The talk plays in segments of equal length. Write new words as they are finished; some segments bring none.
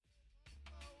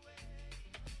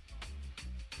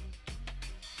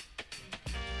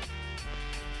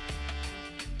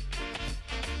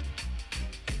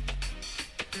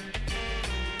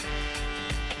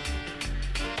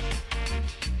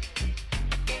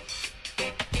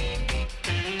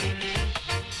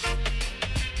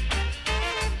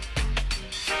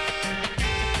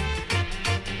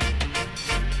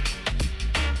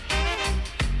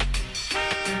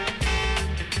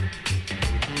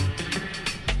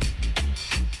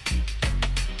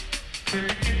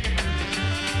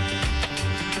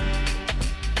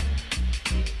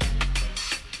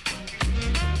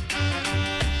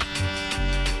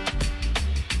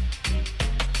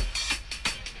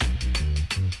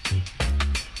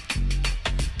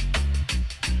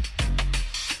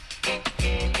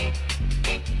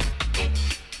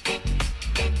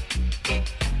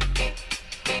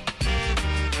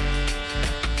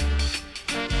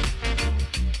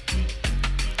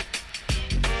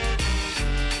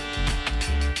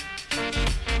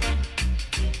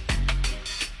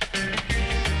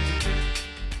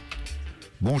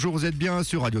Bonjour, vous êtes bien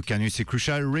sur Radio Canus et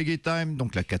Crucial Reggae Time,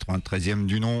 donc la 93e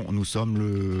du nom. Nous sommes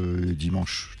le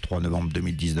dimanche 3 novembre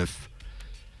 2019.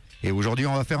 Et aujourd'hui,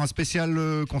 on va faire un spécial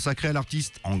consacré à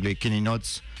l'artiste anglais Kenny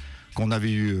Notes, qu'on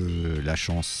avait eu la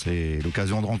chance et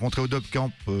l'occasion de rencontrer au Dub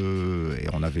Camp. Et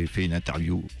on avait fait une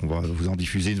interview. On va vous en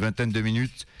diffuser une vingtaine de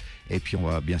minutes. Et puis, on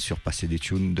va bien sûr passer des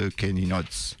tunes de Kenny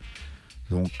Notes.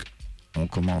 Donc, on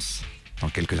commence dans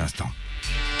quelques instants.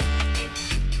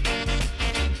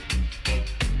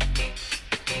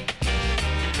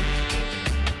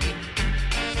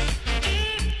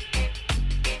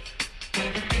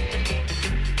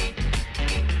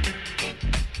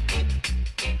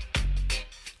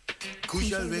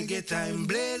 Crucial reggae time,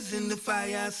 blazing the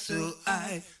fire so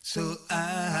high, so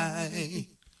high.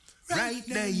 Right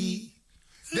there,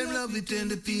 them love it and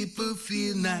the people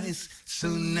feel nice, so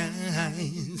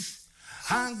nice.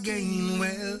 Again,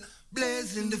 well,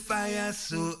 blazing the fire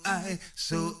so high,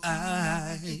 so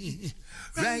high.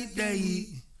 Right there,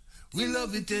 we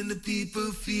love it and the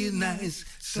people feel nice,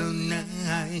 so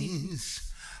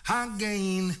nice.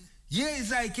 Again.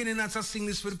 Yes, I can not sing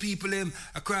this for the people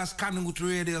across Cottonwood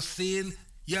radio scene.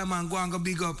 Yeah, man, go and go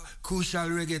big up Crucial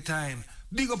Reggae Time.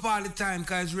 Big up all the time,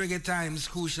 cause reggae time is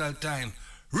crucial time.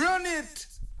 Run it!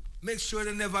 Make sure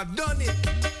they never done it.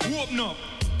 Open up!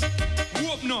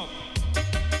 Open up!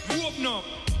 Open up!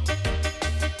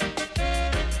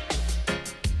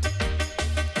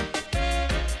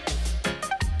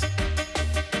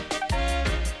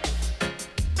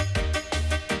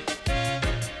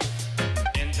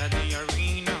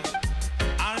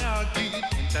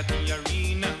 The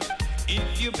arena,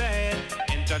 if you bad,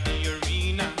 enter the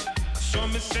arena. So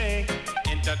me say,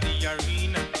 enter the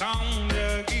arena, down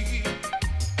the gate.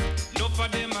 No for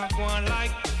them are going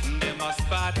like them a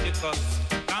Spartacus,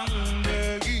 down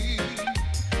the gate.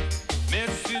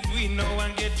 Mess with we know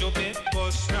and get your bed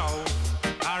bust now.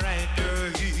 Alright,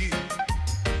 the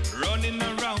running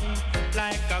around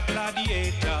like a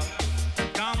gladiator,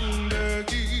 down the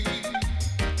gate.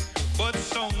 But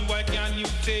somewhere can you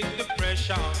take the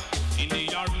pressure in the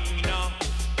arena?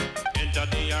 Enter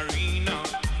the arena.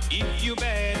 If you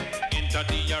bad, enter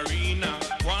the arena.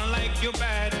 One like you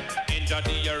bad, enter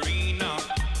the arena.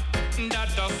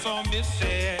 That's a song me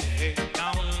say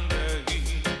down the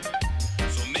hill.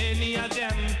 So many of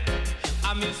them,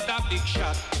 I missed a big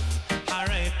shot.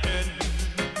 Alright then.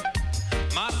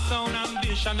 My sound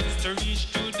ambition is to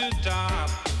reach to the top.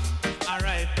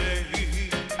 Alright then.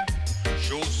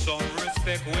 Show some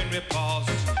respect when we pass,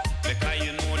 because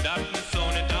you know that the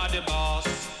sound is not the boss.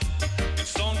 The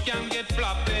sound can get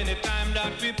flopped anytime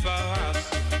that we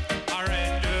pass.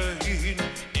 Alright,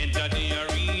 enter the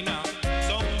arena,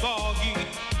 some boggy.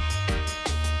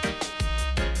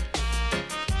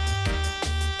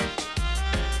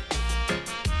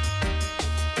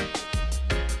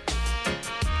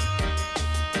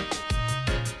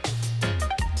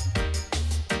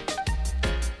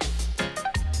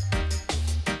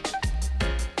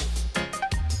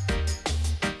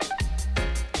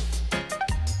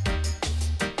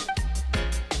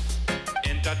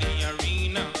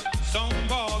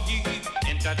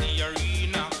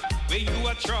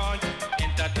 Try,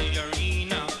 enter the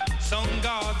arena. Some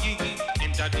goggy,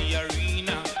 enter the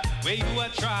arena. Where you a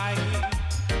try,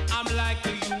 I'm like a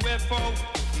UFO.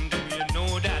 Do you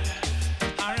know that?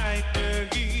 Alright,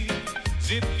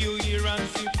 zip you here and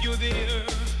zip you there.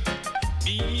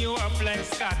 Beam you up like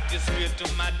Scott, just straight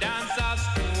to my dancer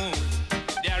school.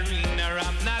 The arena,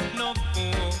 I'm not no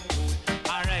fool.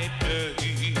 Alright,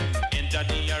 enter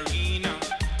the arena.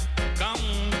 Come,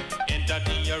 enter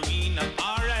the arena.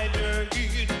 Alright,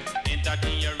 enter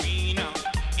the arena.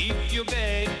 If you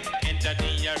beg, enter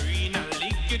the arena.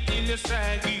 Lick it till you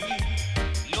saggy.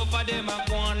 No for them are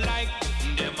going like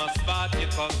them a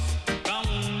Spartacus.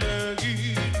 Down the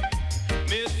hill.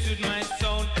 Mess with my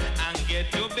sound and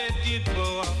get your betted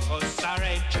for us.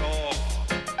 Alright, Joe.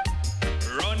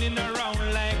 Running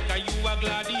around like a you a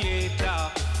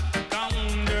gladiator.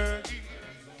 Down the hill.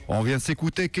 On vient de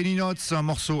s'écouter Kenny Notes, un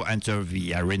morceau Enter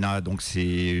the Arena, donc c'est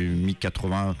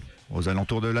mi-80, aux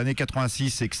alentours de l'année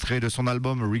 86, extrait de son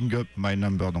album Ring Up My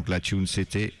Number, donc la tune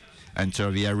c'était Enter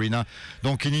the Arena.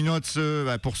 Donc Kenny Notes,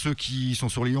 pour ceux qui sont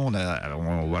sur Lyon,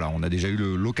 on a déjà eu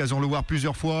l'occasion de le voir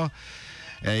plusieurs fois,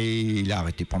 et il a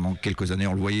arrêté pendant quelques années,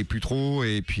 on le voyait plus trop,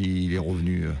 et puis il est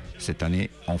revenu cette année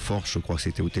en force, je crois que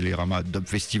c'était au Télérama Dub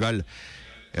Festival.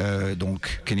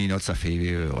 Donc Kenny Notes, ça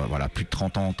fait plus de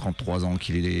 30 ans, 33 ans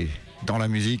qu'il est dans la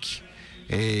musique,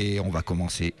 et on va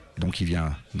commencer, donc il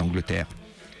vient d'Angleterre,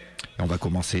 et on va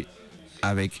commencer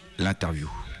avec l'interview.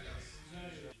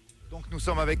 Donc nous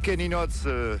sommes avec Kenny Notes,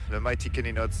 le mighty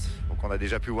Kenny Notes, donc on a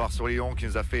déjà pu voir sur Lyon, qui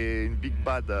nous a fait une big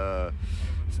bad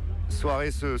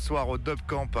soirée ce soir au Dub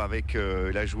Camp avec,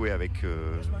 il a joué avec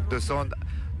The Sound,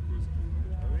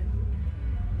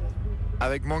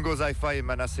 avec Mongo's Hi-Fi et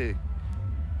Manasseh.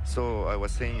 So I was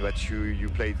saying that you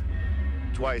played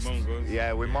twice. Mongo's.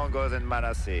 Yeah, with Mongo's and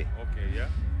Manasseh. Okay, yeah.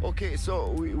 Okay,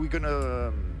 so we're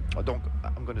gonna donc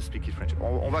I'm gonna speak in French.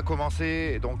 On va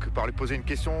commencer donc par lui poser une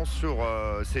question sur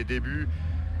ses débuts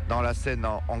dans la scène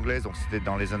anglaise. Donc c'était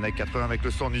dans les années 80 avec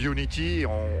le son Unity.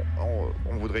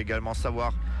 On voudrait également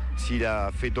savoir s'il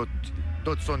a fait d'autres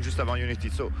sons juste avant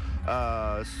Unity. So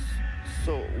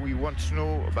we want to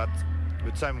know about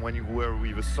the time when you were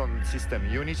with the sound system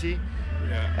Unity.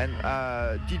 Yeah.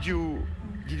 And did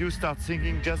you start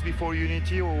singing just before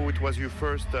Unity, or it was your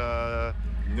first step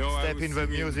in the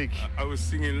music? I was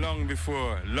singing long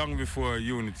before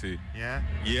Unity. Yeah.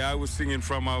 Yeah, I was singing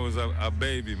from I was a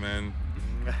baby, man.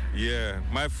 Yeah,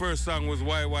 my first song was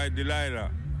Why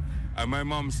Delilah, and my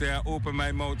mom said I opened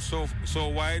my mouth so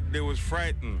wide they was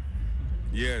frightened.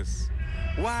 Yes.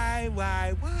 Why?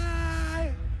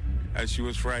 And she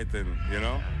was frightened, you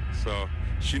know. So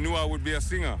she knew I would be a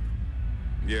singer.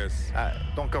 Yes.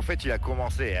 Donc en fait il a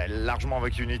commencé largement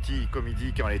avec Unity, comme il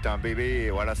dit, quand elle était un bébé, et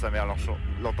voilà, sa mère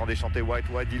l'entendait chanter White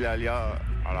Delilah.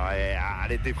 Alors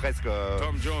elle était presque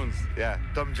Tom Jones. Yeah,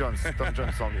 Tom Jones,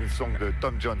 une song de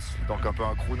Tom Jones, donc un peu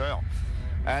un crooner.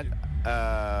 And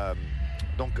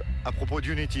donc à propos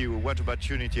d'Unity, what about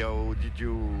Unity? How did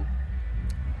you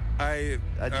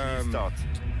start?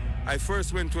 I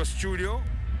first went to a studio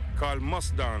called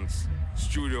Must Dance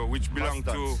Studio, which belonged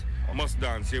to Must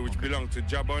Dance, which belonged to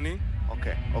Jaboni.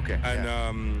 Okay.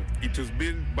 And it was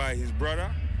built by his brother,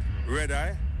 Red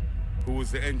Eye, who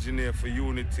was the engineer for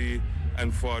Unity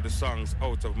and for the songs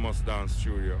out of Must Dance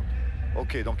Studio.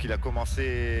 Ok, donc il a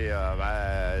commencé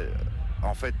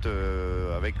en fait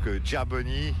avec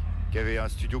Jaboni, qui avait un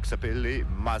studio qui s'appelait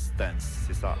Must Dance,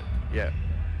 c'est ça? Yeah.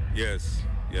 Yes,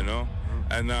 you know.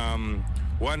 And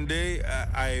one day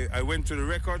I went to the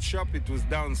record shop. It was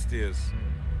downstairs.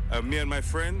 Me and my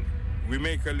friend, we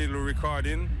make a little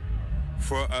recording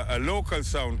for a local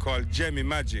sound called Jemmy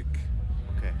Magic.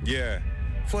 Okay. Yeah.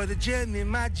 For the Jemmy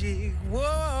Magic,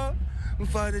 whoa.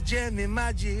 For the Jemmy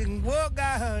Magic, whoa,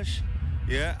 gosh.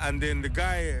 Yeah, and then the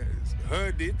guy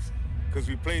heard it because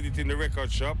we played it in the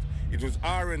record shop. It was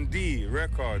R&D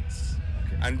Records.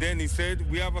 Okay. And then he said,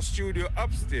 we have a studio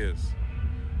upstairs.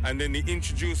 And then he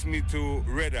introduced me to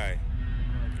Red Eye.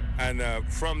 And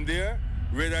from there,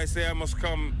 Red Eye said I must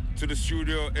come to the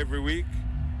studio every week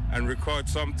and record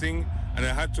something. And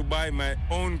I had to buy my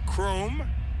own Chrome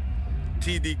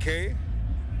TDK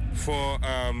for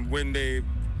when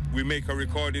we make a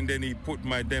recording, then he put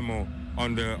my demo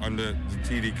on the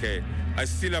TDK. I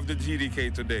still have the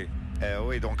TDK today.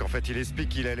 Oui, donc en fait il explique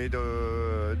qu'il allait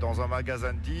dans un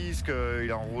magasin de disques,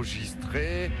 il a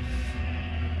enregistré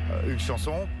une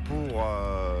chanson pour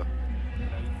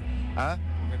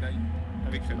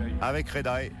avec Red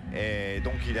Eye, et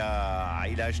donc il a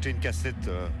acheté une cassette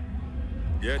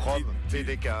Chrome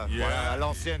TDK, voilà, à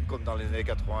l'ancienne, comme dans les années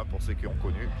 80 pour ceux qui ont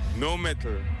connu. No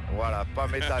metal. Voilà, pas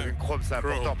métal, une Chrome, c'est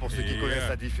important pour ceux qui connaissent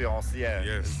la différence. Yeah,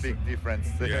 yes. Big difference.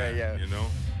 Yeah, you know.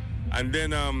 And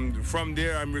then from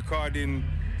there I'm recording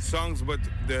songs, but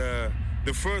the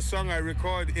first song I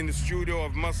recorded in the studio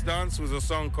of Must Dance was a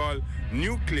song called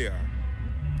Nuclear.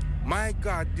 My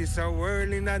God, this a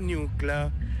world in a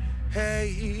nuclear.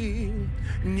 Hey,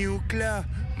 nuclear.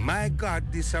 My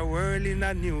God, this a world in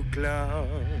a nuclear.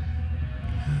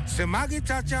 Say Maggie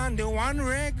Thatcher and the one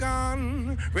ray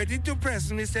gun, ready to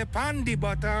press me, say pandy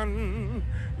button.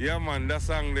 Yeah man, that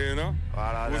song there, you know.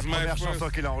 Voilà, la première chanson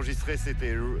qu'il a enregistrée,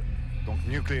 c'était donc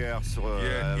Nuclear sur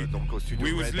donc au studio.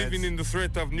 We was living in the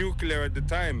threat of nuclear at the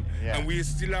time, and we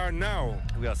still are now.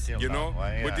 We are still, you know.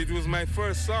 Yeah. But it was my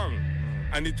first song,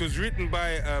 and it was written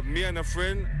by me and a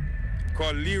friend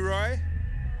called Leroy.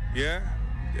 Yeah,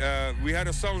 we had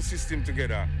a sound system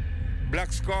together,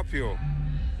 Black Scorpio.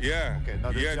 Yeah. Okay,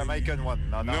 not the Jamaican one.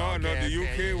 No, the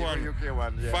UK one. UK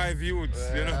one. Yeah. 5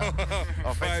 youths, you know.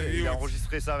 En fait, il a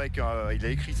enregistré ça avec, il a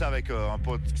écrit ça avec un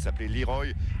pote qui s'appelait Leroy,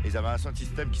 et ils avaient un sound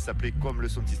system qui s'appelait comme le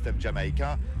sound system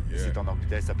jamaïcain. Yeah. C'était en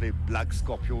Angleterre, il s'appelait Black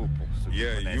Scorpio pour ceux qui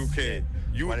connaissent. UK.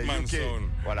 Youthman sound.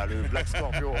 Voilà, le Black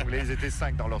Scorpio anglais, ils étaient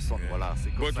 5 dans leur sound. Voilà,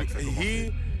 c'est comme ça que ça a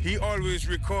commencé. He always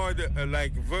record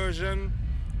like version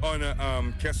on a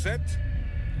cassette,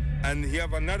 and he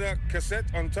have another cassette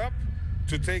on top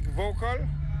to take vocal.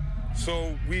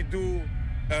 So we do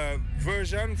a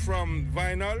version from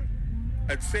vinyl.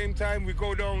 At the same time, we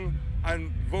go down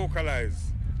and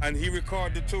vocalize, and he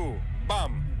record the two.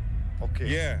 Bam! Ok.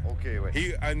 Yeah. Ok,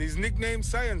 ouais. And his nickname,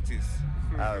 Scientist.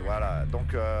 Ah, voilà,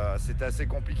 donc c'était assez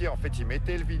compliqué. En fait, ils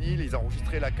mettaient le vinyle, ils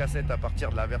enregistraient la cassette à partir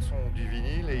de la version du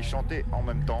vinyle et ils chantaient en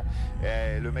même temps.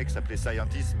 Et le mec s'appelait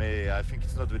Scientist, mais I think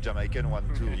it's not the Jamaican one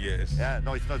too. Yes. Yeah,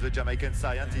 no, it's not the Jamaican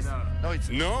Scientist. No, it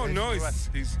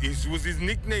was his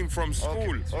nickname from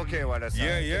school. Ok, voilà, ça.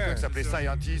 Yeah, Quelqu'un qui s'appelait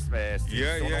Scientist, mais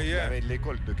c'était son nom qu'il avait de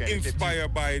l'école de quand il était petit.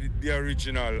 Inspired by the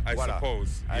original, I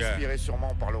suppose. Inspiré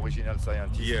sûrement par l'original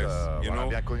Scientist, yes, voilà,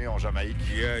 bien connu en Jamaïque.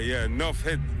 Yeah, enough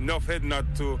head not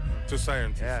to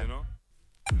Scientist, you know.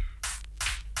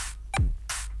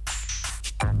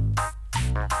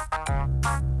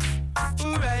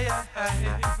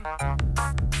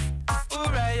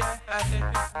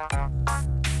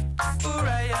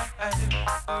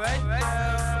 Alright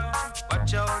now,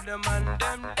 watch how the man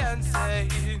them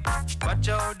dancing, watch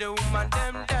how the woman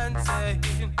them dancing.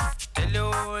 Tell you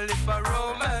all if a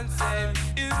romance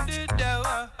in the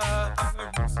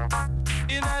dance,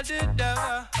 in the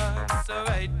dance.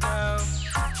 Right now,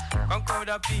 conquer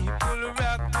the people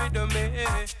rock with me.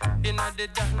 In the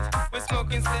dance, we're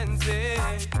smoking sensei.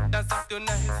 Dance up to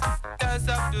nice, dance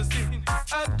up to sweet,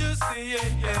 up to sweet,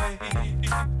 yeah.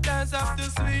 Dance up to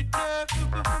sweet, yeah.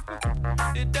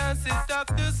 The dance it up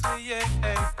to sweet, yeah.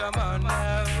 Come on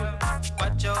now,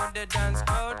 watch how the dance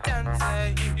crowd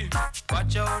dancing.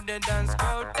 Watch how the dance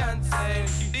crowd dancing.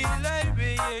 The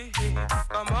library, yeah.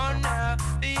 Come on now,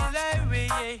 the library,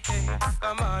 yeah.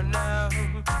 Come on now,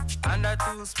 and a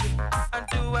two split and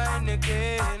two wine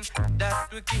again. That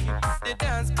we keep the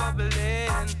dance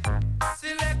bubbling.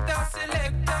 Selector,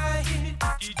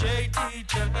 DJ,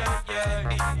 yeah.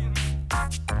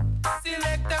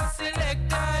 Selector,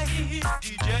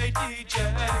 DJ,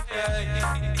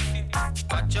 yeah.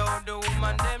 Watch how the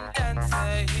woman them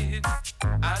dancing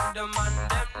and the man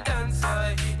them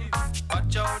dancing.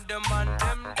 Watch how the man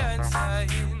them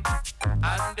dancing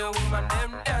and the woman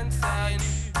them dancing.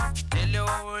 Tell you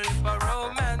all if a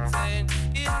romancing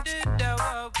in the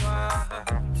dower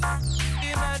ones,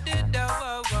 in the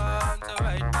dower ones. So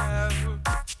right now,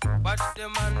 watch the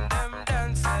man them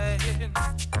dancing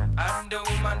and the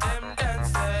woman them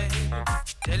dancing.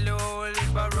 Tell you all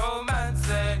if a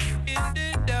romancing in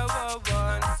the dower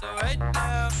ones. So right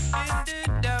now, in the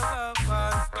dower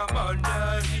ones. Come on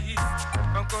now,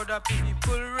 conquer the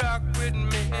people rock with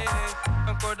me.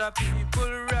 Conquer the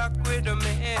people rock with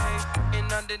me. In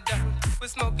the dance, we're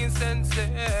smoking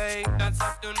sensei. Dance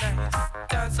up to nice,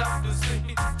 dance up to sweet,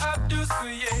 yeah. Up to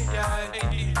sweet, yeah.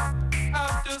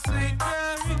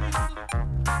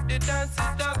 The dance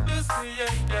it up to sweet,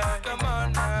 yeah. Come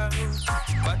on now,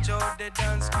 watch how the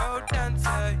dance crowd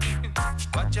dancing.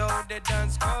 Watch how the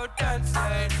dance crowd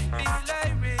dancing. Be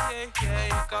like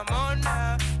yeah. Come on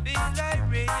now, be like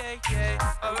yeah.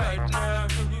 Alright now,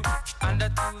 and the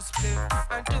two split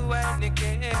and two wine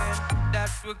again. That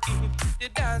will keep the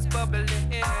dance bubbling.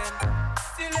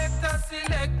 Selector,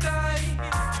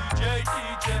 DJ,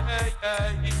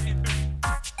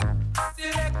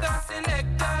 Selector,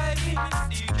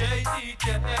 DJ.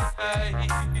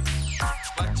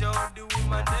 Watch how the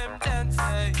woman them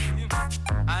dancing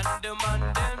and the man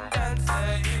them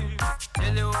dancing.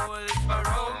 Tell you all if a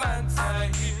romance.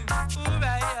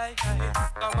 Right.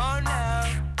 Come on now.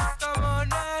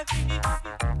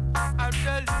 I'm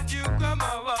telling you, come on.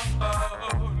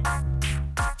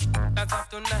 Dance up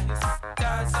to nice,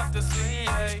 dance up to sweet,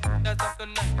 yeah. Dance up to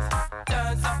nice,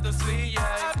 dance up to sweet,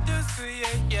 yeah. Up to sweet,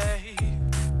 yeah.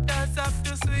 Dance up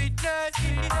to sweet, yeah.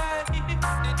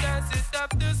 The dance is up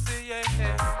to sweet, yeah.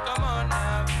 Come on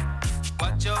now,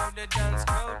 watch how the dance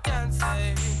crowd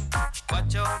dancing.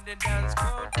 Watch how the dance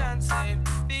crowd dancing.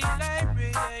 Feel like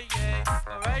me, yeah.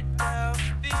 Alright now,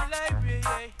 feel like me,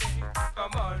 yeah.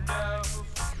 Come on now.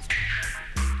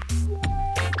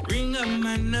 Ring up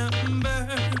my number.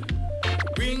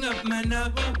 Ring up my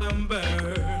number.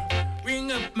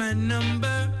 Ring up my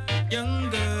number, young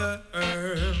girl.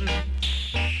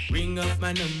 Ring up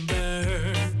my number,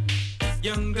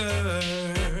 young girl.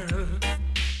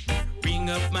 Ring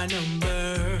up my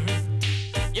number,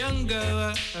 young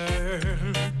girl.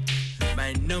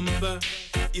 My number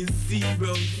is 000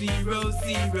 000.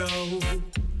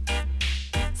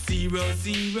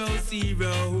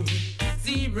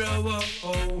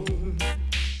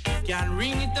 Can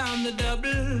ring it on the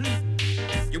double.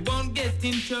 You won't get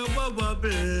in trouble.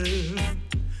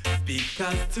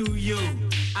 Because to you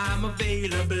I'm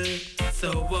available.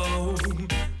 So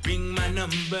ring my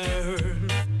number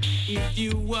if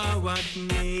you want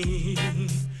me.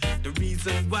 The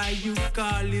reason why you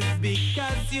call is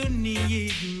because you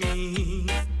need me.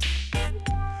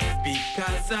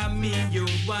 Because of me you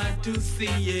want to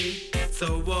see it.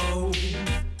 So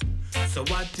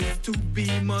So what is to be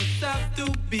must have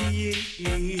to be.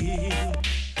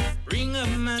 Ring up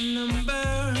my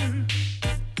number.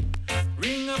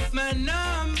 Ring up my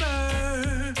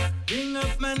number. Ring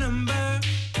up my number.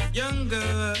 Young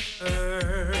girl.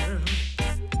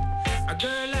 A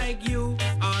girl like you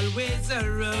always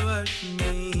rush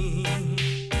me.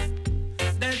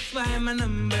 That's why my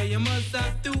number you must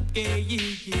have to get.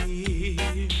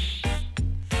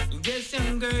 Yes,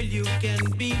 young girl, you can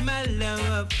be my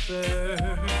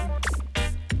lover.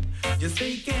 You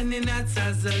say Kennynots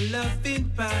has a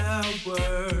loving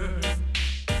power.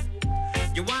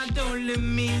 You want only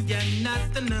me and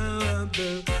not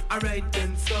another. Alright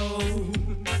then, so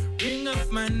ring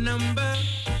up my number.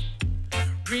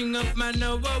 Ring up my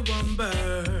number.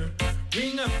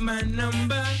 Ring up my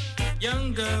number,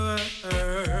 young girl.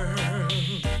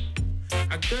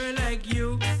 A girl like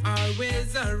you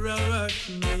always rush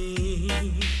me.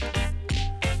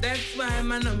 That's why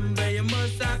my number you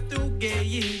must have to get.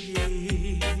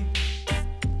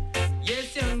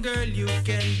 Yes, young girl, you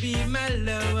can be my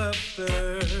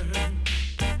lover.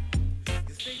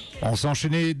 On s'est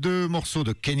enchaîné 2 morceaux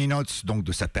de Kennynots, donc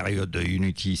de sa période de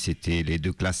Unity. C'était les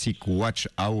 2 classiques Watch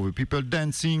How the People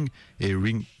Dancing et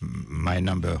Ring My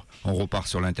Number. On repart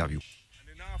sur l'interview.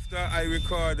 After I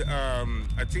record,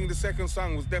 I think the second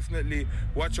song was definitely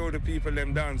Watch How the People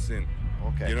Them Dancing.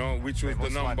 Okay. You know, which was the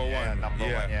number one. Yeah, number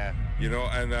one, yeah. You know,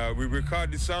 and we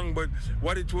recorded the song, but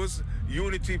what it was,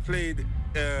 Unity played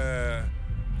it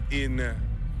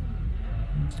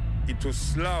was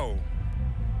slow.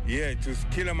 Yeah, it was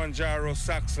Kilimanjaro,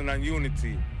 Saxon, and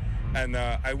Unity. And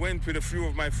I went with a few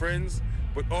of my friends,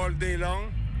 but all day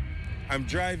long, I'm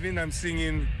driving, I'm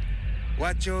singing,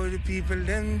 watch all the people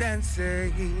them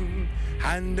dancing,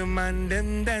 and the man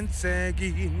them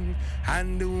dancing,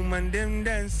 and the woman them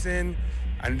dancing.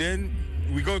 And then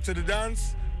we go to the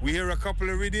dance, we hear a couple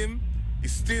of rhythm,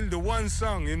 it's still the one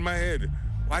song in my head.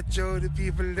 Watch all the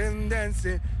people them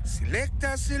dancing,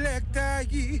 selector, selector,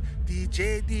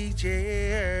 DJ,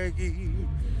 DJ.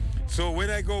 So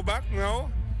when I go back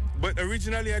now, but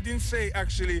originally I didn't say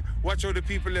actually watch all the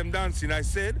people them dancing, I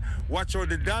said watch all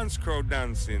the dance crowd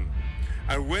dancing.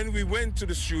 And when we went to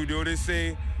the studio, they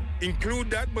say include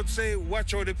that, but say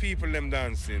watch all the people them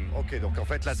dancing. Ok, donc en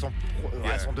fait là son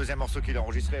deuxième morceau qu'il a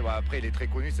enregistré, après il est très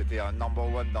connu, c'était un number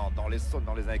one dans les songs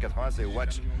dans les années 80, c'est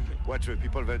Watch the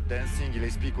People Dancing. Il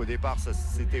explique au départ, ça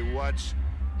c'était Watch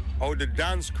All the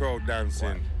dance crowd dancing.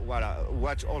 Ouais, voilà,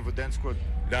 Watch all the dance crowd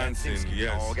dancing. Yes,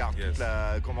 on regarde toute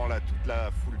la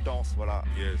foule danse, voilà.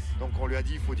 Yes. Donc on lui a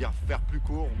dit il faut dire faire plus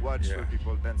court, Watch the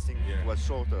people dancing. It was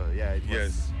short, it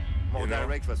was more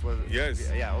direct. Yes.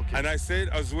 Yeah, okay. And I said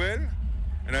as well,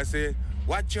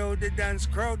 watch out the dance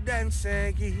crowd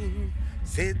dancing.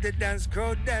 Say the dance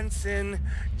crowd dancing.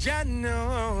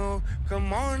 Jano,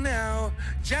 come on now.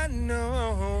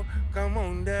 Jano, come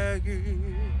on there.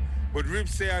 But Rip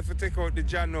say I have to take out the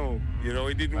Jano. You know,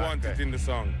 he didn't want it in the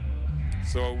song.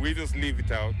 So we just leave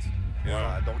it out.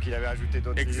 Voilà, donc il avait ajouté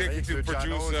d'autres executive lyrics, producer,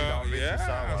 Janos, il a enlevé tout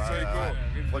ça, voilà,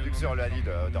 le producteur lui a dit de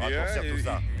raccourcir tout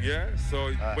ça. Yeah, so,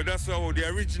 but that's how the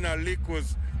original lick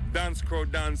was dance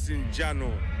crowd dancing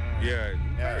Jano. Yeah,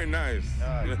 very nice.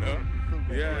 You know?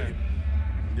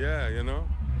 Yeah, you know.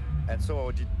 And so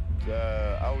how did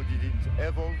it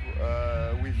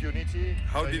evolve with Unity?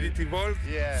 How did it evolve?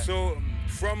 Yeah. So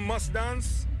from Must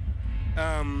Dance,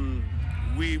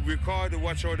 we record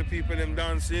Watch All the People Them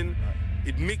Dancing.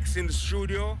 It mixed in the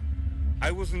studio. I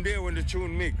wasn't there when the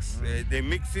tune mixed. They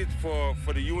mixed it for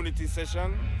the Unity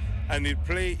session, and it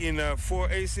played in 4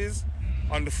 Aces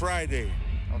on the Friday.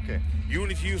 Okay.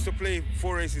 Unity used to play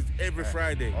 4 Aces every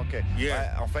Friday. Ok.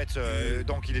 Yeah. En fait,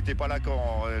 donc il n'était pas là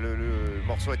quand le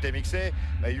morceau était mixé.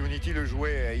 Unity le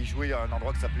jouait. Il jouait à un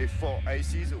endroit qui s'appelait 4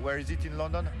 Aces. Where is it in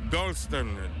London? Dalston.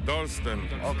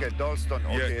 Ok, Dalston.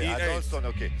 Ok. Yeah, à Dalston.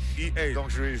 Ok. E8. Donc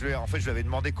je lui avais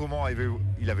demandé comment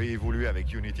il avait évolué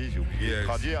avec Unity. J'ai oublié de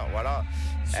traduire. Voilà.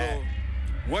 So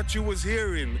what you was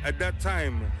hearing at that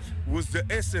time was the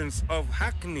essence of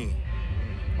Hackney.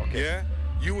 Okay. Yeah.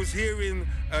 You was hearing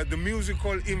the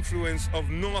musical influence of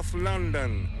North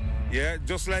London. Yeah,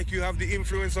 just like you have the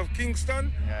influence of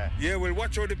Kingston. Yeah, well,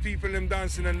 watch all the people them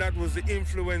dancing, and that was the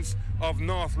influence of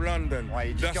North London.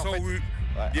 Ouais, that's how we.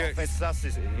 En fait, ça,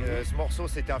 ce morceau,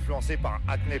 c'était influencé par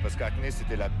Hackney, parce qu'Hackney,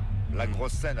 c'était la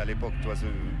grosse scène à l'époque. It was a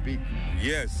big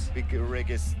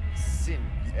reggae scene.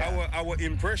 Yeah. Our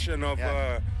impression of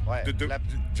the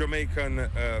Jamaican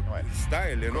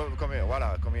style, you know. Comme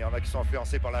il y en a qui sont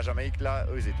influencés par la Jamaïque, là,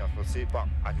 eux, ils étaient influencés par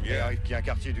Hackney, qui est un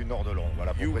quartier du nord de Londres.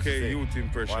 Voilà, pour UK préciser. youth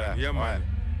impression, man.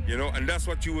 You know, and that's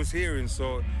what you was hearing.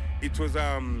 So it was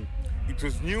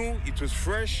new, it was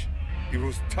fresh, It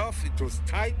was tough, it was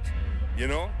tight, you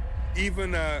know.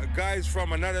 Even guys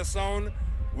from another sound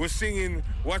were singing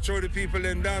Watch All the People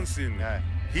Them Dancing. Yeah.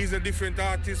 He's a different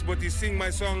artist, but he sing my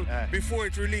song before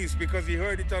it released because he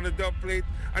heard it on the dub plate,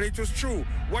 and it was true.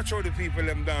 Watch All the People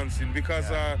Them Dancing because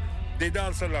they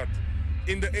dance a lot.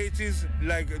 In the 80s,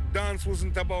 like, dance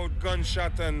wasn't about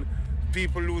gunshot and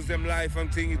people lose their life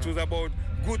and things. It was about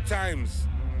good times.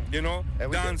 You know,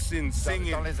 dancing,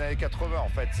 singing. Dans les années 80, en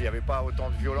fait, il n'y avait pas autant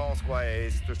de violence, quoi, et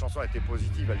cette chanson était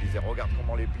positive. Elle disait, regarde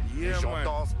comment les gens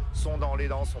dansent, sont dans les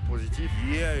danses, sont positifs.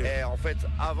 Et en fait,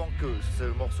 avant que ce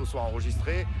morceau soit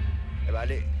enregistré, eh ben,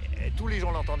 tous les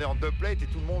gens l'entendaient en dubplate et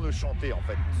tout le monde le chantait, en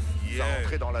fait. Ça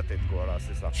rentrait dans la tête, quoi, voilà,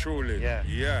 c'est ça. Truly,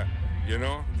 you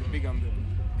know. Big anthem.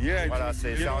 Voilà,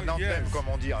 c'est un anthem, comme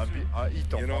on dit, un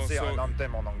hit en français, un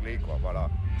anthem en anglais, quoi, voilà.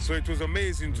 So it was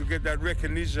amazing to get that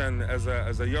recognition as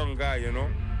a young guy, you know.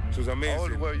 It was amazing. How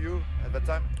old were you at that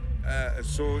time?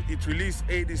 So it released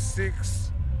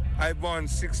 86, I born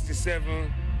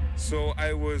 67, so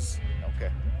I was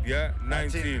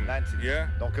 19. Yeah.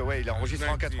 Donc ouais, il a enregistré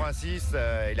en 86,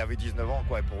 il avait 19 ans,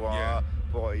 quoi,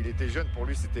 il était jeune, pour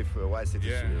lui c'était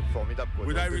formidable, quoi.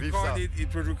 When I recorded,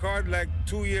 it was recorded like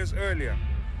 2 years earlier.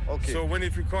 Okay. So when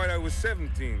it recorded, I was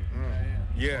 17.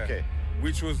 Yeah. Okay.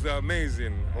 Which was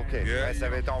amazing. Okay. Yeah. Ça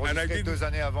avait été enregistré 2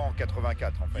 années avant, en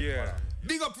 84, en fait. Yeah. Voilà.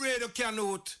 Big up Radio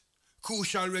Canute,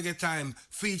 Crucial Reggae Time,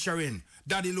 featuring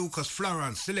Daddy Lucas,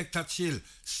 Florence, Selecta Chill,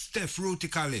 Steph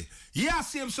Rutically. Yeah,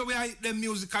 same, so we hit them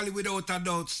musically without a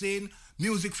doubt, saying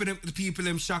music for them, the people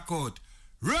them shock out.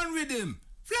 Run with him,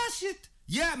 flash it.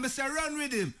 Yeah, Mr. Run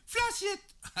with him, flash it.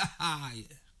 Yeah.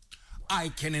 I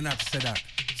cannot say that.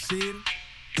 See?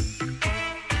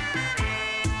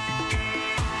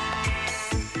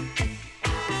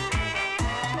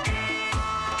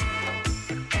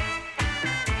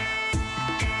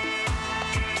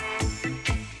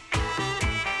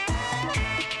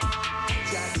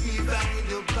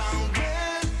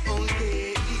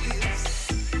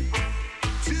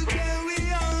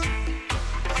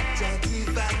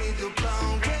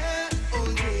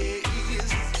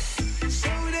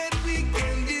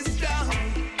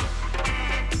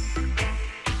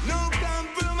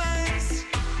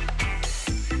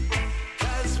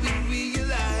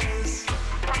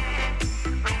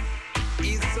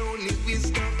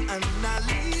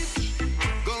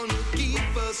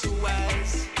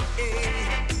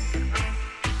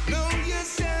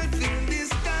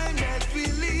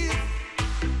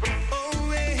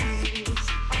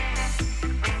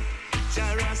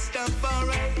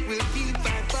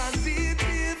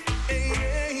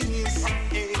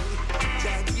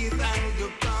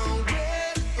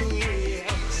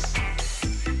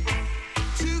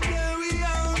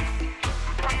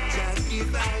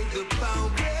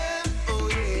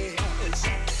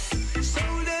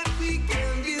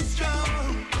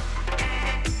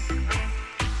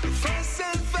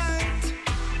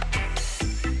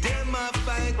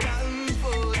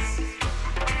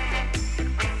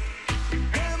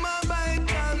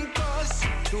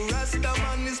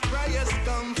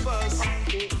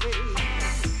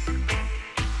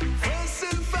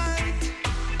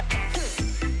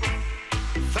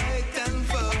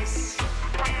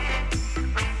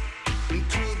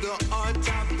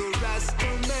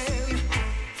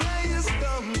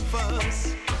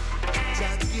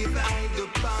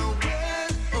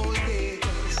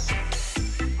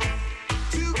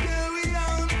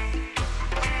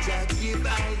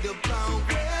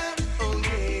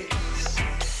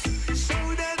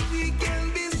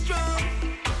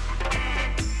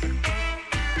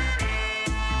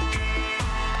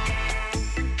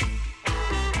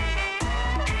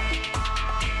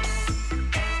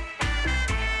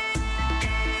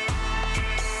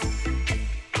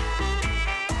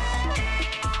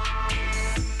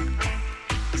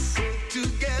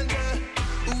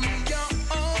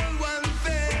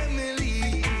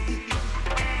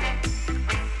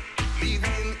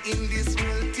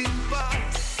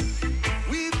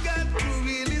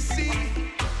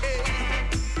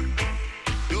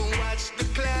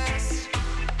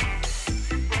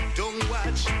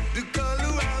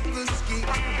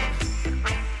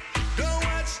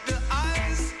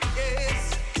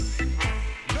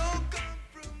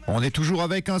 On est toujours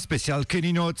avec un spécial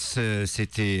Kenny Notes.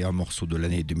 C'était un morceau de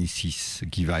l'année 2006,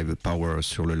 Give I the Power,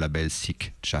 sur le label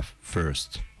Sick Chaff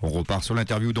First. On repart sur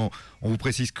l'interview dont on vous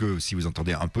précise que si vous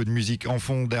entendez un peu de musique en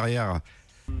fond derrière,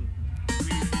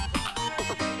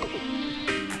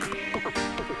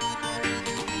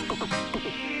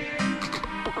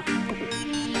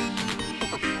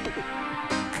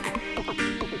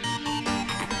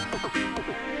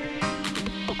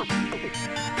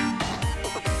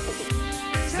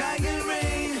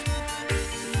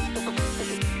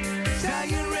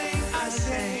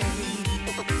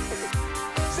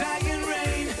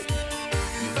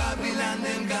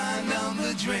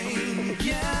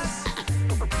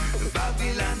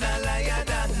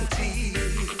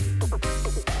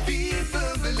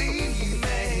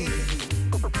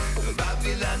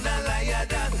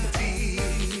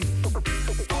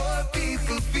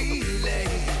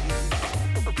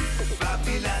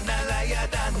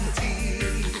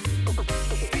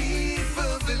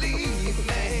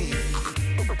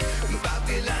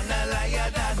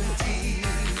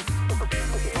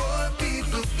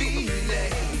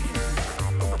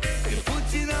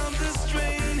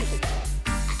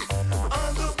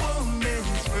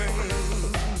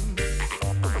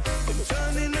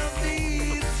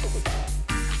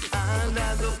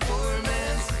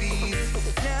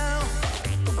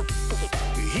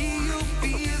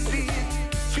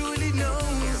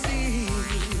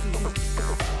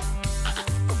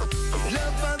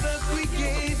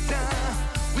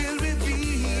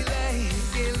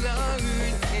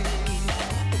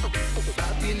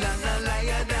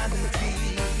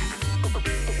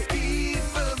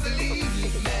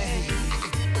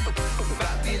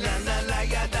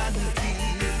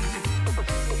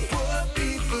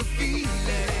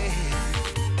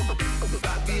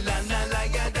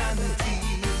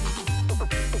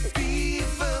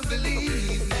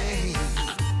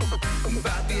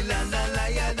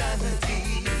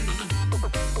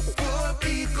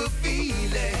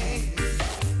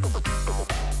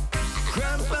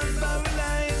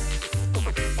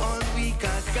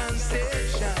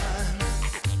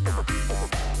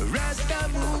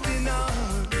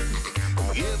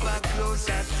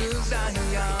 to Zion.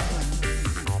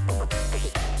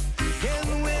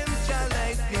 And when the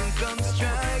lightning comes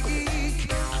strike,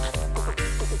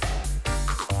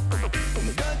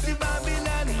 dirty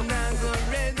Babylon now go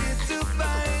ready to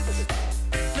fight.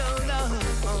 No, no.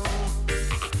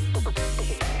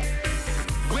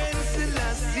 When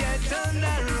Selassie turn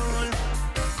around,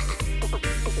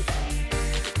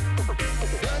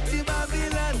 dirty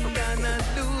Babylon gonna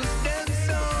lose them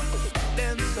soul.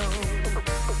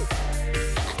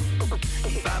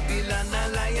 Babylon a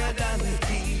liar than a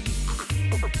thief.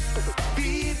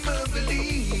 People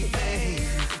believe me.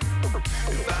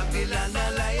 Babylon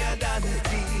a liar than a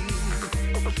thief.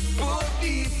 Poor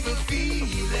people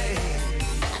feel it.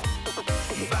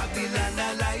 Babylon a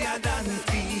liar than a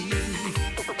thief.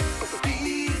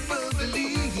 People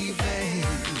believe me.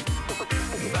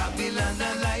 Babylon a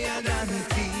liar than a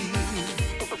thief.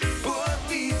 Poor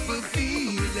people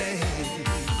feel it.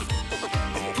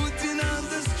 Putting on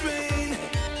the strain.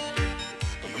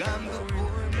 I'm the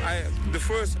poor man.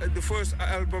 The first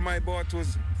album I bought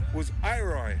was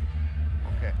Iroy.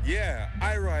 Okay. Yeah,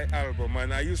 Iroy album,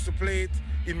 and I used to play it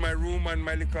in my room on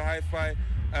my little hi-fi.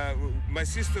 My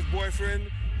sister's boyfriend,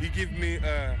 he gave me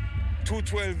two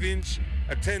 12-inch,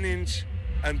 a 10-inch,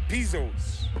 and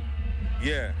pizzos.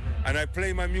 Yeah, and I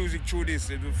play my music through this.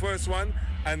 The first one,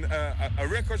 and a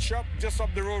record shop just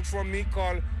up the road from me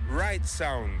called Right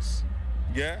Sounds.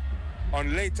 Yeah,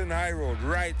 on Leighton High Road,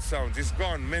 Right Sounds. It's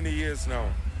gone many years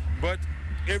now, but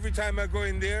every time I go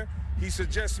in there, he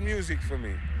suggests music for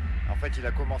me. En fait, il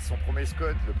a commencé son premier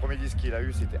scud. Le premier disque qu'il a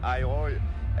eu, c'était Iroy.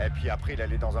 Et puis après, il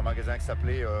allait dans un magasin qui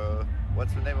s'appelait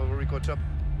What's the name of the record shop?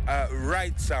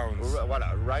 Right Sounds.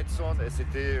 Voilà, Right Sound. Et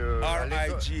c'était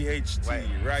R-I-G-H-T. Ouais,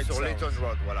 Right sur Sounds. Leighton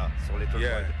Road, voilà, sur Leighton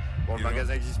Road. Bon, le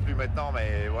magasin n'existe plus maintenant,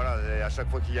 mais voilà, à chaque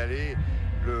fois qu'il y allait,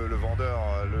 le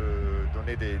vendeur le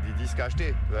donnait des disques à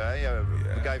acheter.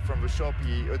 The guy from the shop,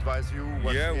 he advised you.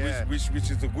 Which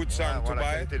is a good song to voilà,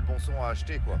 buy. quel était le bon son à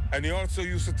acheter, quoi. And he also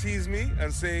used to tease me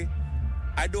and say,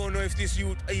 I don't know if this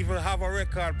youth even have a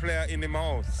record player in his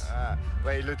house.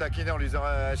 Ouais, il le taquinait en lui disant,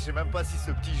 je sais même pas si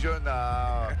ce petit jeune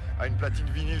a une platine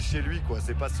vinyle chez lui, quoi.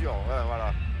 C'est pas sûr. Ouais,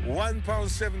 voilà.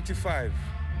 £1.75.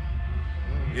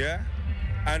 Yeah,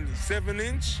 and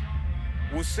 7-inch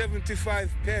was 75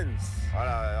 pence.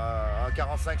 Voilà, un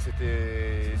 45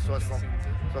 c'était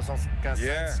 75 cents,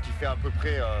 ce qui fait à peu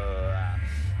près,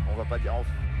 on va pas dire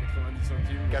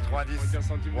 90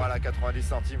 centimes. Voilà, 90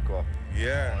 centimes, quoi.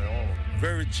 Yeah,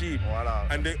 very cheap. Voilà.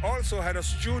 And they also had a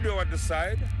studio at the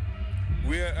side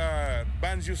where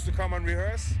bands used to come and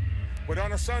rehearse. But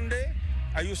on a Sunday,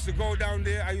 I used to go down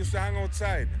there, I used to hang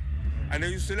outside. And they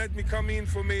used to let me come in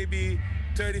for maybe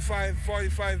 35,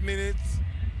 45 minutes.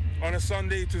 On a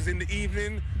Sunday, it was in the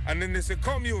evening. And then they said,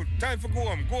 come you, time for go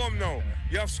home now.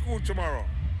 You have school tomorrow.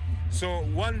 So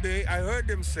one day, I heard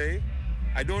them say,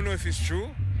 I don't know if it's true,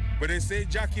 but they say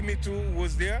Jackie Me Too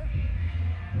was there.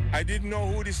 I didn't know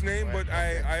who this name, but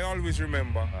I always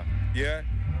remember. Yeah,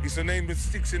 it's a name that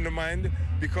sticks in the mind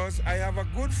because I have a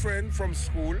good friend from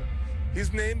school.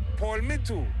 His name, Paul Me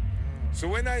Too. So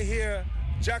when I hear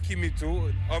Jackie Me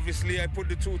Too, obviously I put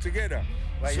the two together.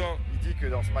 Ouais, So, il dit que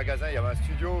dans ce magasin, il y avait un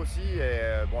studio aussi.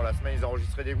 Et bon, la semaine, ils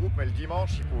enregistraient des groupes, mais le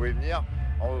dimanche, ils pouvaient venir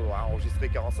enregistrer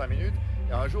 45 minutes.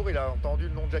 Et un jour, il a entendu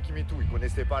le nom de Jackie Me Too. Il ne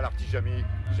connaissait pas l'artiste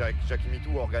Jackie Me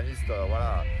Too, organiste,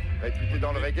 voilà, réputé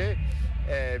dans le reggae.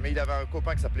 Mais il avait un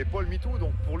copain qui s'appelait Paul Me Too,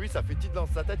 donc pour lui, ça fait titre dans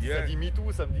sa tête. Il s'est dit Me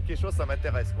Too, ça me dit quelque chose, ça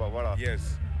m'intéresse, quoi, voilà.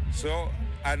 Yes. So,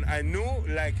 and I know,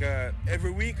 like,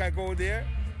 every week I go there,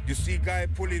 you see guy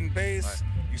pulling bass,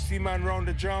 you see man round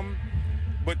the drum.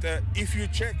 But if you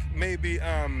check maybe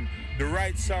the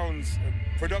Right Sounds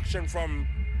production from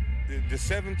the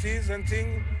 70s and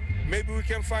thing, maybe we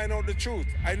can find out the truth.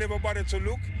 I never bothered to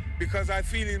look because I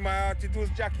feel in my heart it was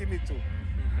Jackie Me Too.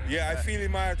 Yeah, I feel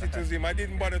in my heart it was him. I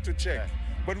didn't bother to check.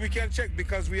 But we can check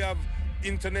because we have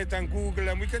internet and Google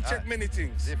and we can check many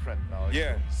things. Different now.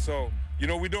 Yeah, so, you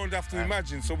know, we don't have to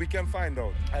imagine, so we can find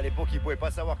out. À l'époque, ils ne pouvaient pas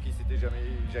savoir qui c'était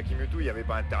Jackie Me Too. Il n'y avait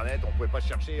pas Internet, on ne pouvait pas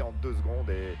chercher en 2 secondes.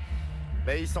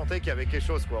 Mais ils sentaient qu'il y avait quelque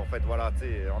chose, quoi, en fait, voilà, tu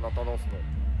sais, en entendant ce nom.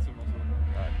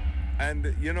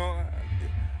 And, you know,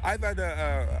 I've had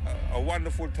a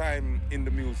wonderful time in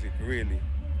the music, really.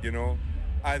 You know,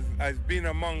 I've been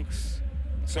amongst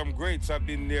some greats. I've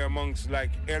been there amongst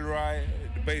like Elroy,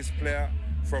 the bass player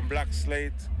from Black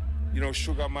Slate, you know,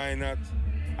 Sugar Minot.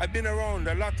 I've been around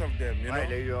a lot of them, you know.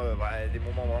 Il a eu des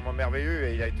moments vraiment merveilleux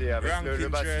et il a été avec le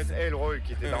bassiste Elroy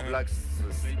qui était dans Black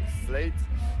Slate,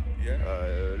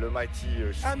 le mighty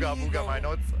Sugar Booga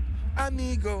Minot.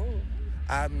 Amigo,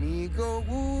 amigo,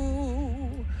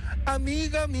 woo.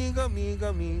 Amigo, amigo, amigo,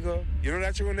 amigo. You know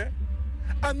that tune there?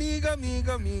 Amigo,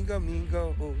 amigo, amigo,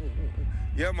 amigo.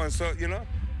 Yeah, man. So you know,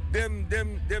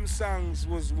 them songs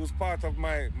was part of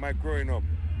my growing up.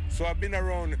 So I've been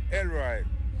around Elroy,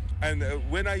 and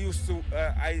when I used to,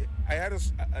 I had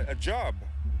a job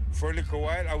for a little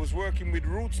while. I was working with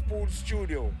Roots Pool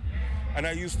Studio, and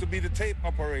I used to be the tape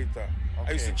operator. Okay.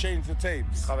 I used to change the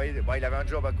tapes. Il avait un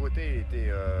job à côté, il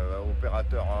était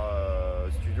opérateur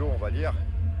studio, on va dire.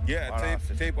 Yeah, voilà,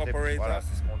 tape operator. Voilà,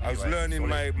 c'est ce qu'on dit, I was learning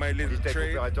my little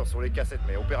trade. Opérateur sur les cassettes,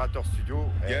 mais opérateur studio.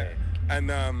 Yeah,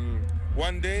 and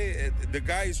one day the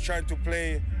guy is trying to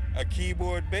play a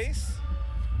keyboard bass,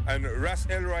 and Ras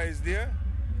Elroy is there.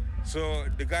 So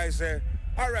the guy said,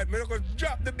 "All right, I'm gonna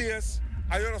drop the bass.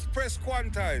 I just press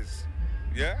quantize."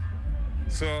 Yeah.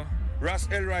 So Ras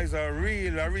Elroy is a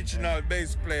real original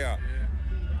bass player.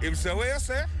 He said, "What you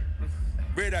say,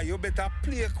 brother? You better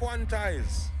play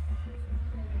quantize.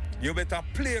 You better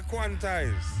play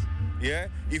quantize." Yeah?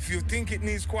 If you think it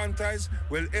needs quantize,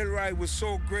 well, Elroy was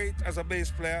so great as a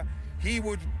bass player, he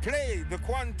would play the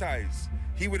quantize.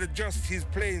 He would adjust his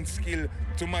playing skill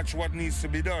to match what needs to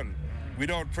be done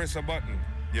without press a button,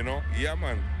 you know? Yeah,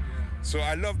 man. So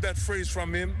I love that phrase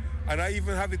from him, and I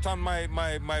even have it on my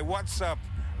WhatsApp,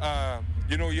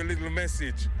 you know, your little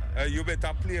message. You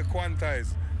better play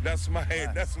quantize. That's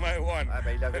my one. Ah,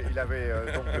 bah, il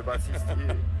avait donc le bassiste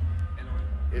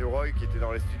Elroy qui était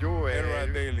dans les studios. Elroy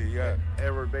Bailey, yeah.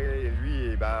 Elroy Bailey, et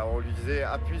lui, bah, on lui disait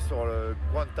appuie sur le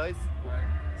quantize. Ouais,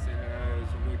 c'est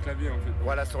sur le clavier en fait.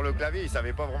 Voilà, sur le clavier, il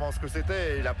savait pas vraiment ce que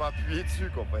c'était et il a pas appuyé dessus,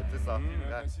 quoi, en fait, c'est ça.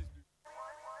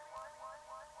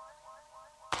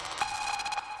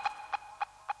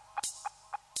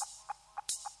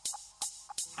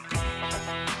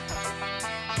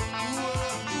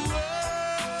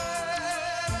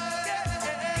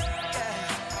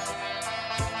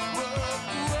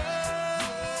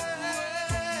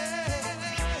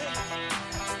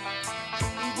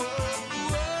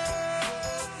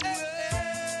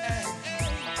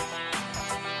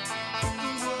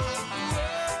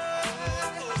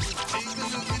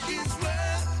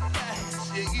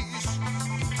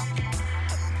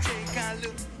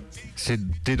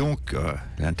 C'était donc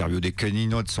l'interview des Kenny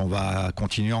Notes. On va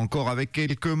continuer encore avec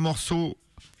quelques morceaux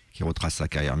qui retracent sa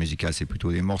carrière musicale. C'est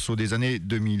plutôt des morceaux des années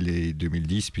 2000 et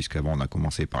 2010, puisqu'avant on a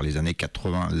commencé par les années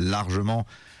 80 largement.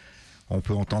 On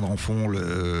peut entendre en fond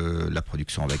la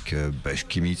production avec Bush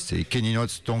Kimmits et Kenny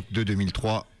Notes, donc de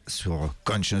 2003 sur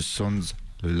Conscious Sounds,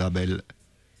 le label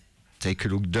Take a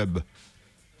Look Dub.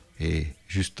 Et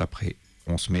juste après,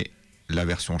 on se met la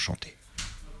version chantée.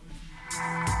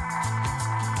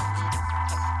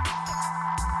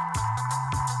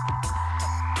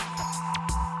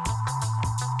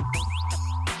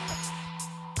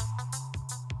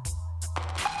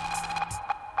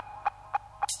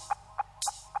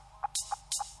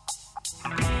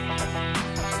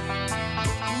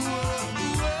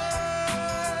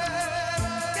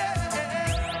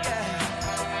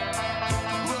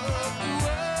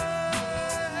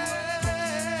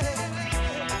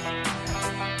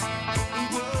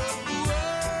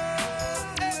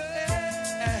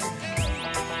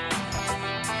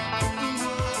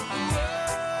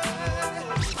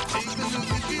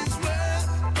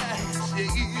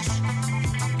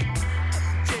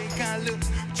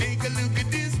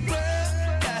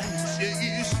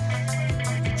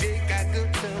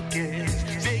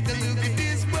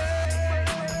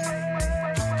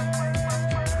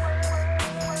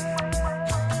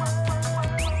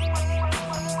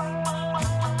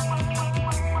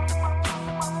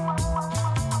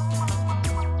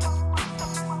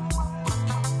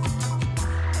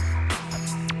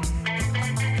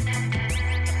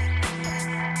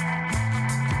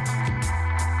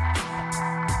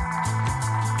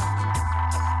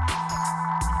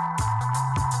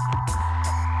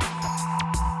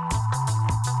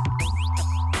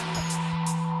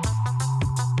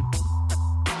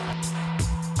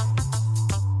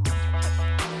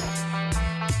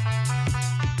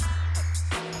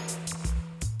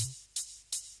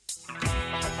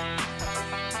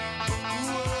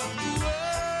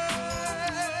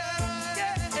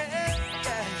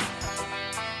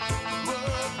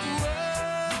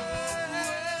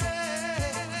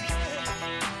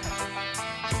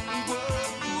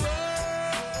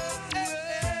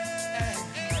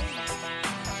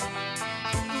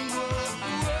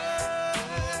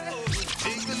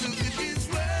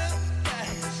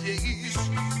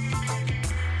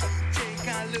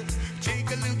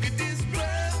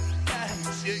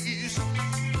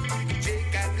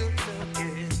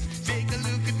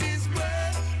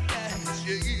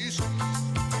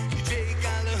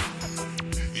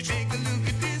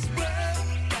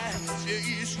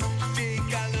 Take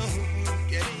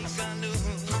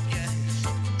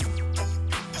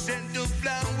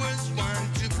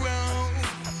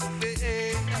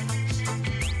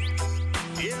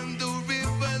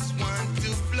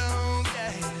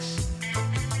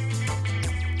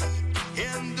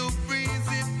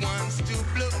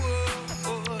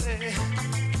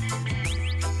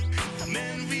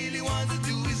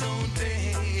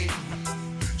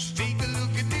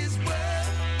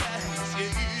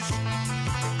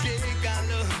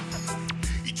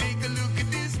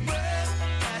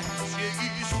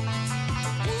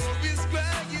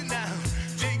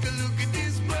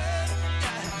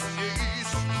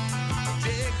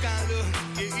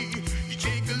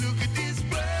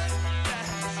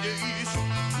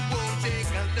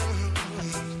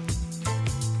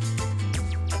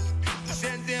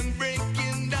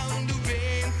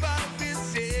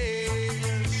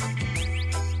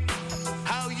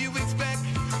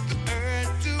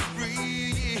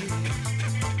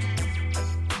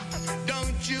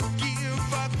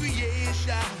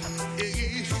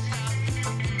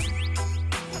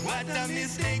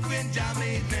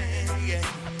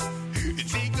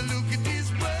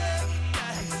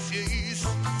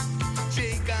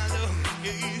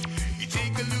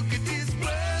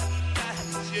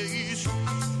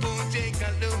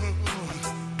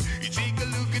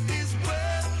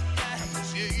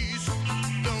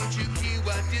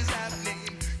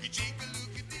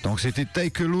Donc c'était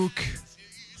Take a Look,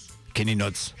 Kenny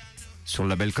Notes, sur le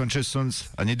label Conscious Sons,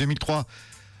 année 2003.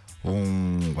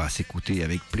 On va s'écouter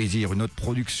avec plaisir une autre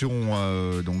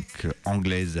production donc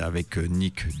anglaise avec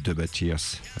Nick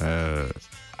DeBatiers,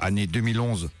 année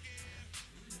 2011.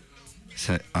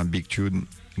 C'est un big tune,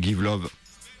 Give Love.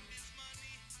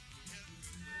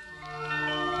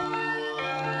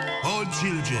 All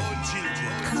children,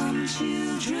 come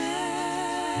children,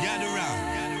 gather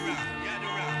round,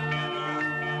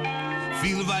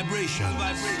 feel the vibration,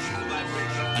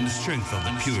 and the strength of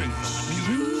the pureness.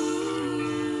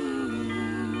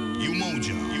 You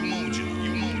moja,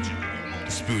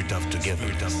 the spirit of together,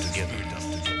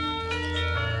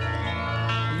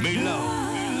 May love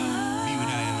be with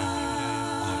I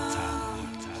all time.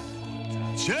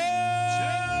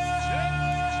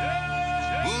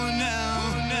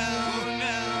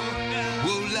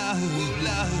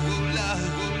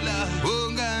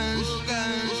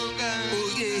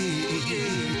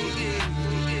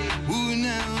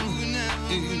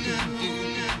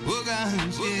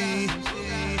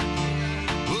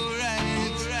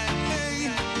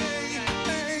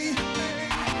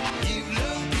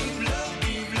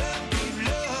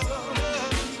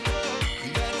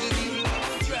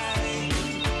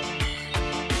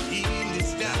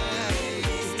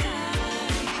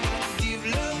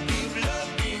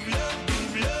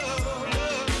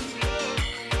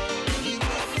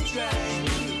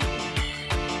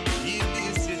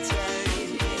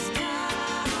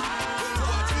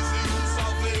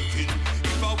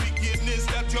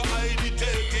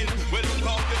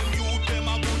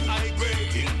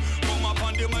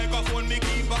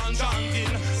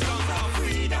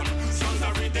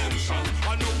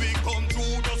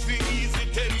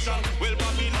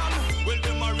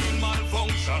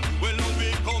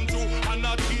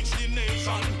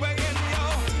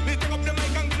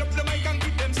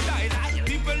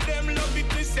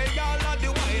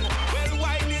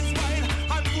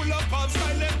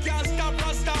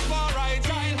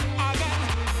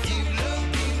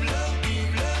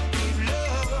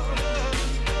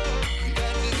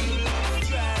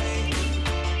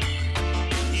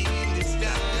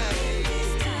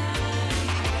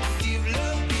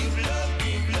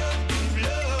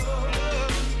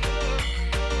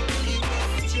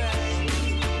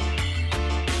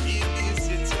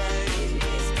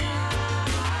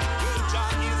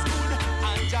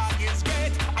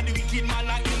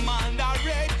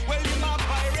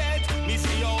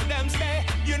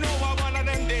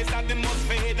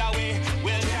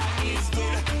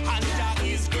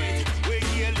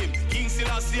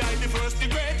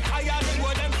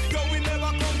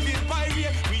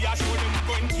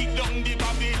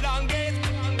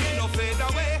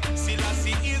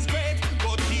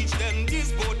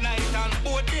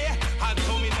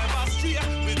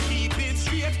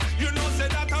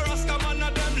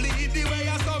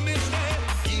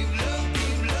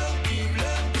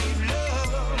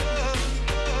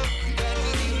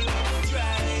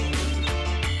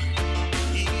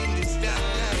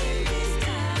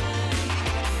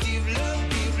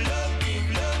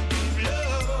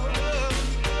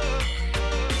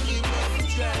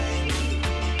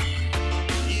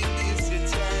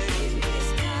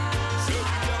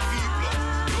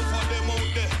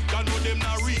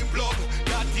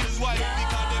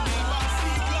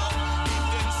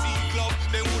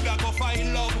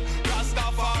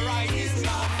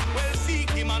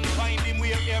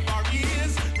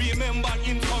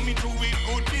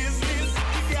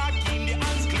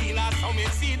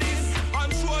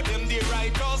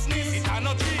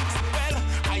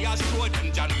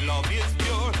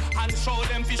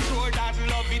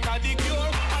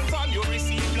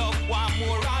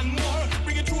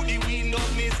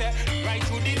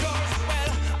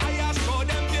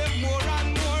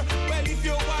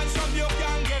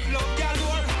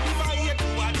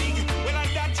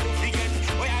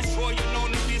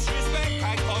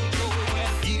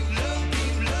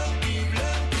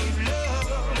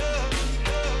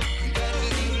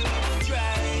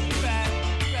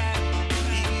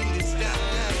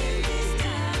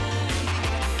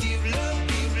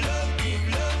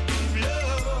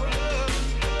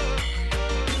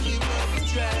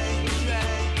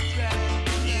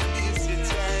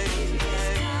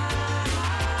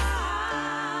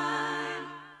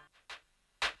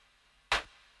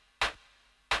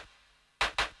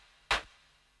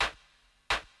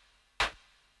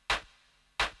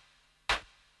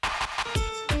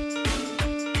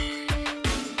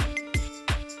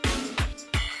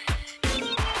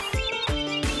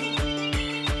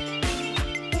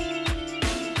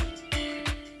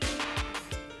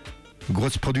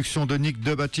 Grosse production de Nick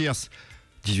DeBatiers.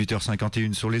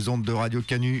 18h51 sur les ondes de Radio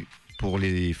Canu. Pour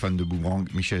les fans de Boomerang,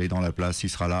 Michel est dans la place, il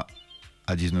sera là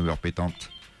à 19h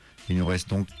pétante. Il nous reste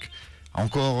donc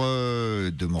encore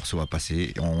 2 morceaux à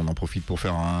passer. On en profite pour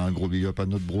faire un gros big up à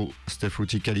notre bro Steph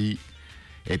Ruticali.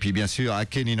 Et puis bien sûr à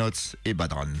Kenny Notes et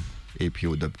Badran. Et puis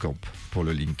au Dub Camp pour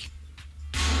le link.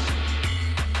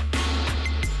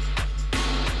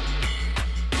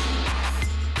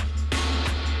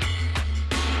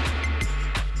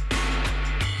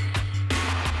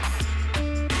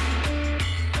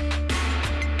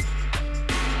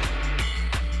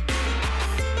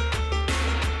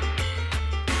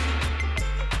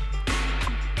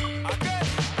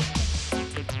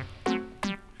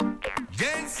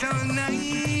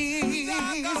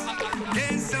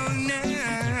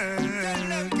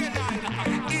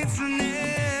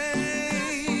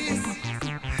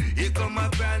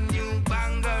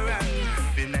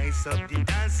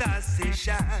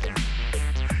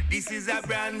 This is a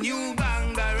brand new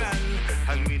bangaran,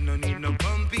 and we no need no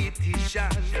competition.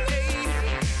 Hey,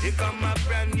 here come a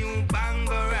brand new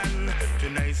bangaran to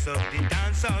nice up the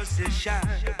dancehall session.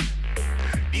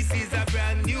 This is a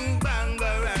brand new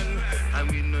bangaran,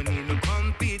 and we no need no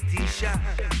competition.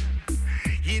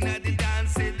 Inna the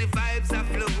dance, the vibes are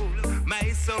flow.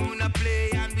 My sound a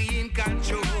play and we in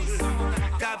control.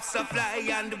 Taps a fly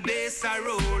and the bass a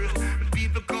roll.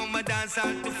 People come a dance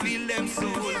out to feel them soul.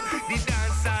 The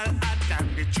dance all hot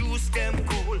and the juice them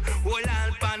cold. Hold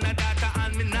on pan a data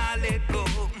and me nah let go.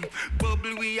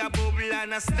 Bubble we a bubble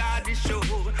and a start the show.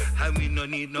 And we no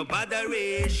need no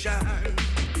botheration.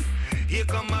 Here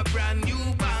come a brand new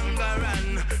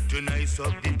bangaran to nice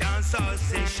up the dancehall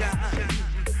session.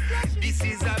 This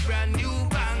is a brand new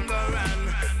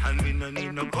bangaran, and we no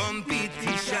need no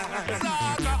competition.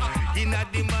 Inna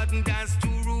the modern dance 2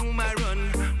 room I run.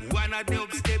 One a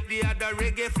dubstep, the other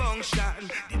reggae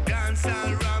function. The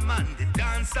dancehall ram and the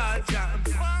dancehall jam.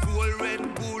 Cool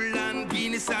Red Bull and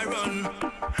Guinness I run.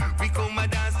 We come a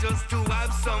dance just to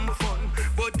have some fun.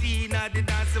 But inna the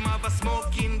dance them have a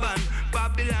smoking ban.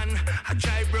 Babylon, I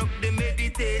try broke the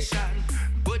meditation,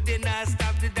 but then I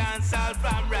stop the dancehall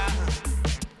from rap.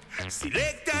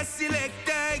 Selector,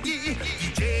 selector,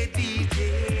 DJ, DJ.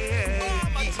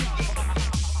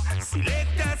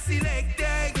 Selector,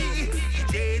 selector,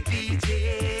 DJ, DJ.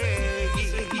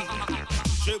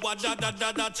 She wa da da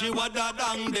da da, she wa da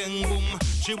dang ding boom.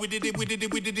 She with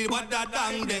it, wa da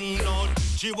dang ding Lord.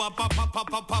 She wa pa pa pa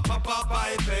pa pa pa pa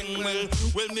piping.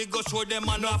 Well me go show them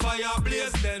on a fire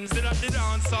blaze them. Say that the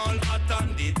dance all hot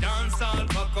and the dance all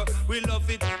cock. We love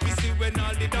it, we see when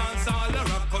all the dance all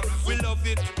rock. We love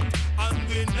it. And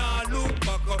we nah look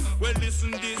back. Well,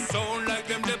 listen this sound like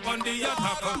them dip on the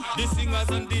attack. The singers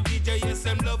and the DJ, yes,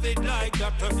 them love it like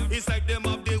that. It's like them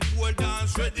have the whole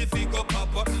dance ready for go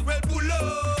pop. Well, pull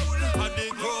out, and the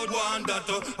crowd want that.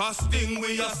 A sting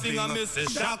we a sing, and me say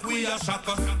shock we a shock.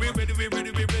 We ready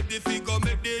for go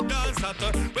make the dance hot.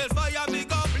 Well, fire me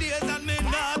go blaze and me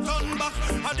not turn back.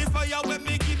 And the fire when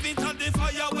me give it, and the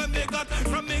fire when me got.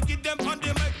 From me give them on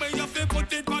the mic, me have to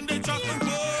put it on the track.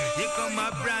 Here come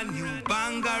a brand new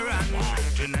bangaran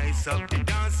to nice up the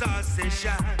dancehall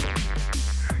session.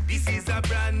 This is a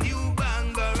brand new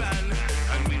bangaran,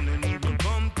 and we no need no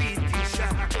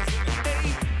competition.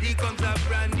 Hey, here comes a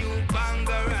brand new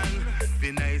bangaran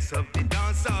to nice up the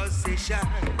dancehall session.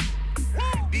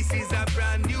 This is a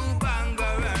brand new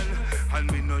bangaran,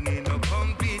 and we no need no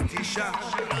competition.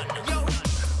 Yo,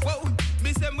 whoa,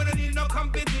 me say we no need no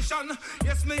competition.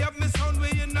 Yes, me have me sound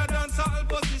way in a dancehall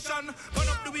position. Burn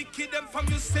up the wicked them from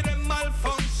you see them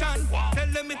malfunction. Wow. Tell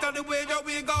them it all the way that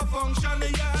we go function.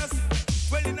 Yes.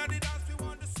 Well, in the dance we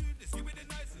want to see this. You with the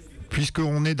nicest.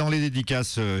 Puisqu'on est dans les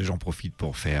dédicaces, j'en profite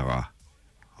pour faire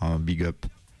un big up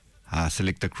à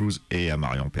Selecta Cruz et à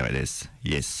Marion Paredes.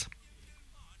 Yes.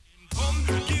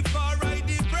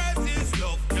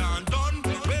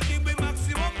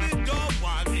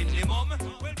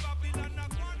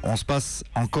 On se passe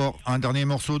encore un dernier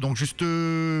morceau, donc juste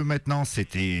maintenant,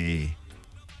 c'était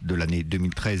de l'année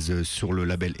 2013 sur le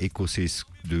label écossais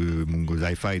de Mungo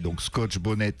Hi-Fi, donc Scotch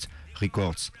Bonnet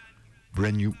Records,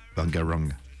 Brand New Bangarang,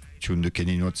 tune de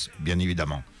Kenny Notes, bien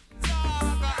évidemment.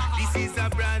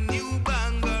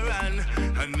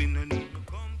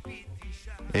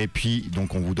 Et puis,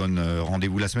 donc on vous donne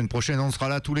rendez-vous la semaine prochaine, on sera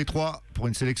là tous les 3 pour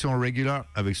une sélection regular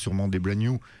avec sûrement des Brand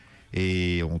New.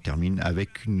 Et on termine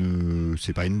avec une...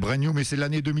 C'est pas une brand new, mais c'est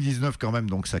l'année 2019 quand même,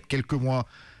 donc ça a quelques mois.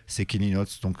 C'est Kenny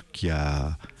Notes donc, qui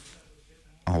a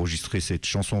enregistré cette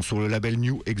chanson sur le label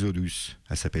New Exodus.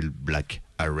 Elle s'appelle Black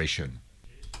Aeration.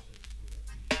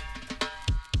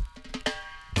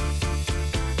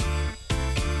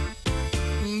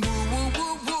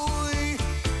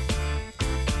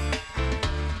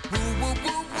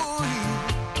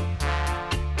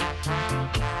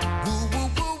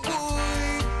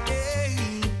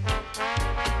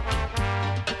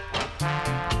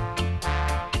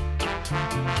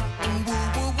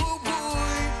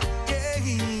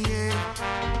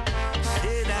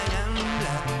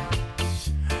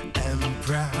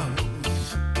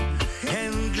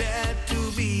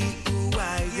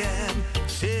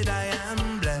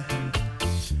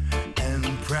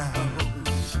 proud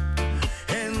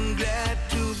and glad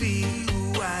to be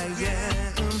who I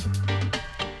am.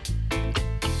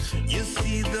 You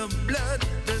see the blood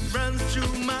that runs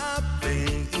through my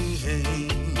veins,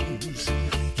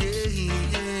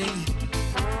 yeah,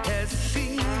 has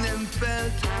seen and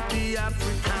felt the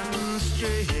African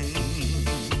strain.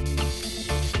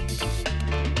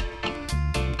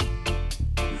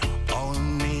 All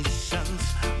nations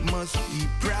must be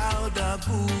proud of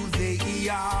who they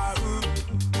are.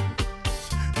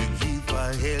 To give a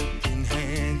helping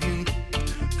hand,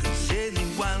 'cause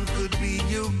anyone could be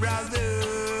your brother.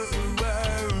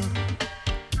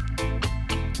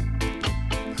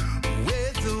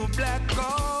 Whether black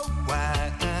or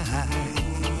white,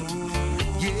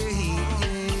 yeah.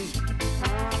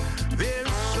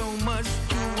 There's so much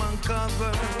to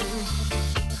uncover.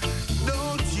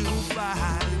 Don't you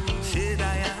fight, said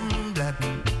I am black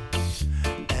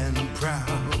and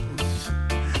proud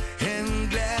and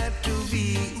glad to be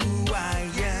who I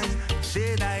am.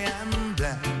 Said I am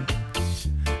black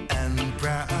and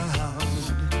proud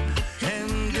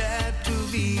and glad to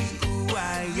be who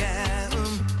I am.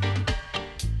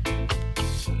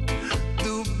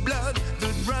 The blood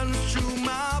that runs through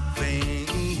my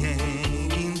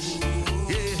veins,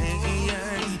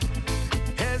 yeah,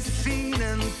 has seen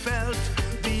and felt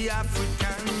the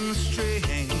African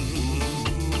strain.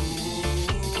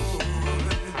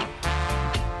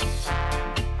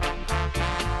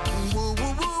 Woo,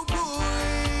 woo, woo, woo,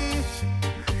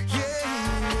 yeah.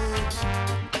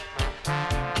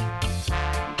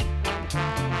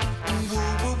 Woo,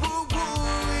 woo, woo, woo,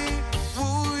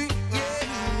 woo, yeah.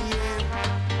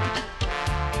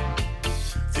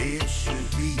 There should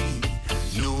be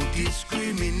no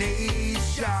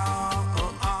discrimination.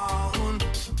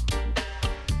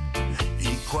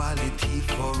 Equality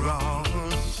for all.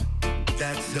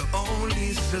 That's the only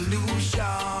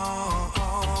solution.